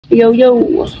Yo,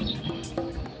 yo.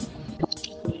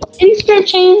 Any spare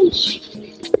change?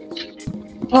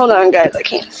 Hold on, guys. I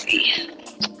can't see.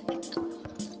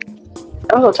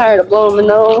 I'm so tired of blowing my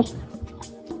nose.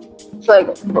 It's like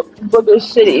Booger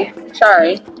City.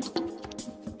 Sorry.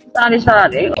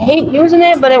 Sorry. I hate using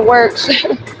it, but it works.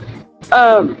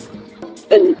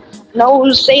 The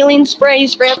nose saline spray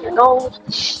up your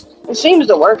nose. It seems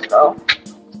to work, though.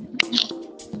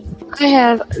 I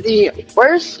have the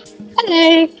worst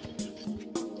headache.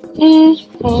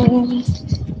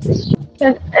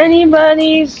 Can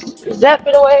anybody zap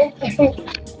it away?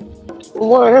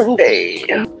 One day.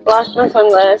 Lost my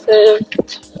sunglasses.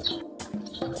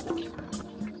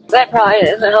 That probably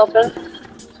isn't helping.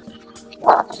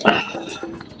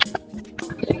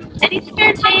 Any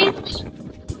spare change?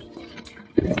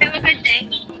 Have a good day.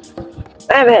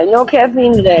 I haven't had no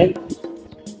caffeine today.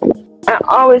 I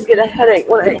always get a headache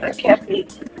when I eat caffeine.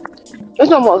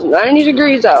 It's almost 90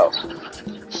 degrees out.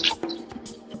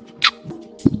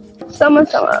 Summer.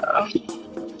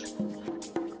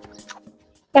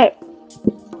 Hey.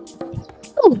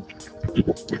 Ooh.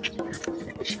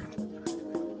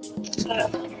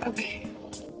 Okay.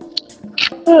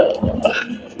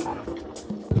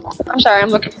 I'm sorry, I'm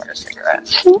looking for a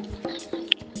cigarette.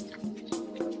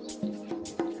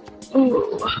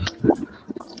 Ooh.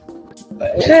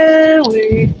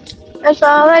 Wait. That's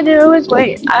all I do is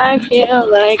wait. I feel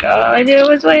like all I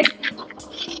do is wait.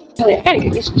 I gotta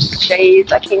get me some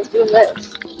shades. I can't do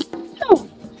this. Oh.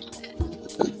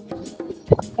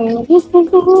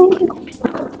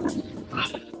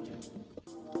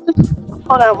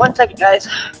 Hold on 1 second, guys.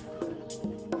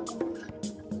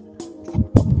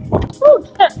 Oh,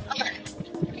 shit.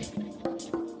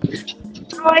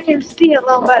 Oh, I can see it a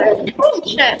little better. Oh,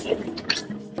 shit.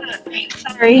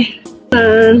 Sorry.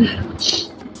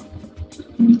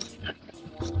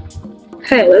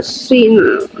 Okay, let's see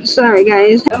now. Sorry,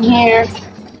 guys. I'm here.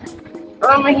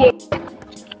 I'm here.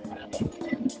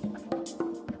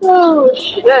 Oh,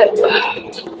 shit.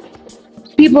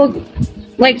 People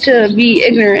like to be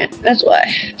ignorant. That's why.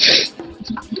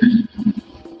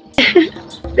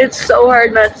 It's so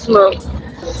hard not to smoke.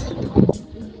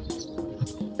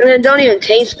 And it don't even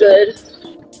taste good.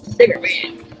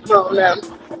 Cigarette. Oh, no.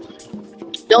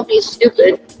 Don't be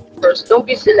stupid. First, don't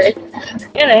be silly.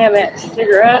 And I haven't had a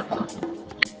cigarette.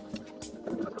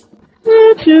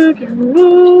 Trying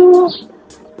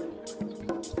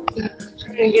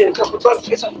to get a couple bucks to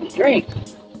get something to drink.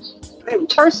 I'm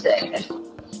thirsty.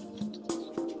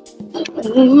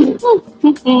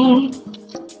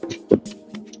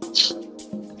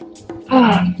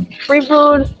 Free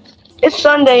food. It's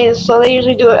Sundays, so they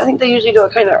usually do it. I think they usually do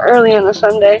it kind of early on a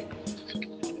Sunday.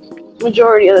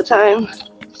 Majority of the time.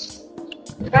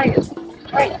 I'm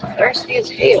thirsty as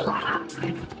hell.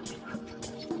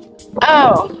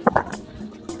 Oh.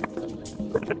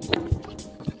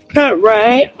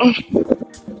 Right.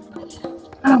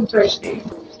 I'm thirsty.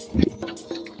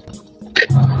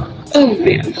 Oh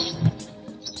man.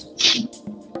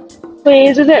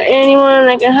 Please, is there anyone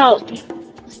that can help?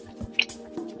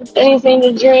 With anything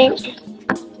to drink?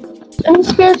 Any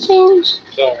spare change?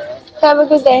 Sorry. Have a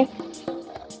good day.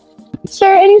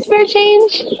 Sir, any spare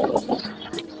change?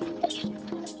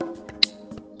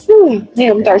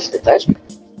 Yeah, I'm thirsty.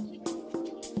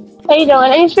 How you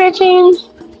doing? Any spare change?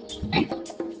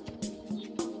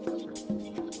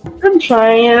 I'm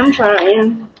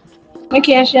trying. My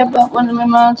cash app up one of my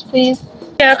moms, please.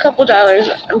 Yeah, a couple dollars.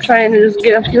 I'm trying to just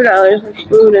get a few dollars for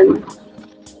food and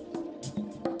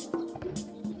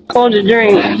cold to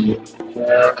drink.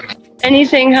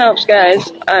 Anything helps,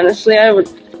 guys. Honestly, I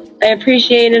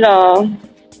appreciate it all.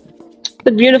 It's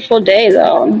a beautiful day,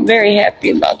 though. I'm very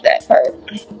happy about that part.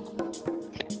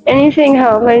 Anything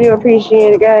helps. I do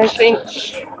appreciate it, guys.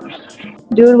 Thanks.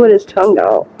 Dude with his tongue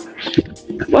out.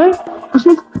 What?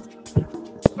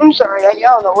 I'm sorry. I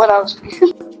don't know what I was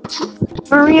thinking.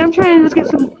 Marie, I'm trying to just get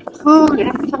some food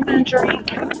and something to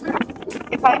drink.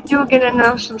 If I do get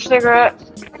enough, some cigarettes.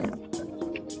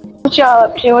 What y'all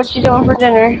up to? What you doing for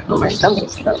dinner? Oh, my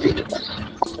stomach's hurting.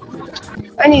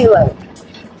 I need like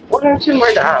 $1 or $2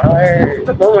 more dollars. A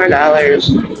couple more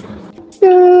dollars.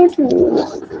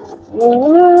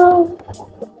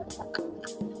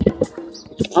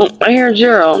 Oh, I hear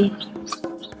Gerald.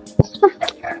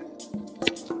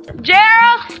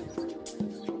 Gerald!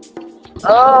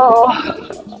 Oh.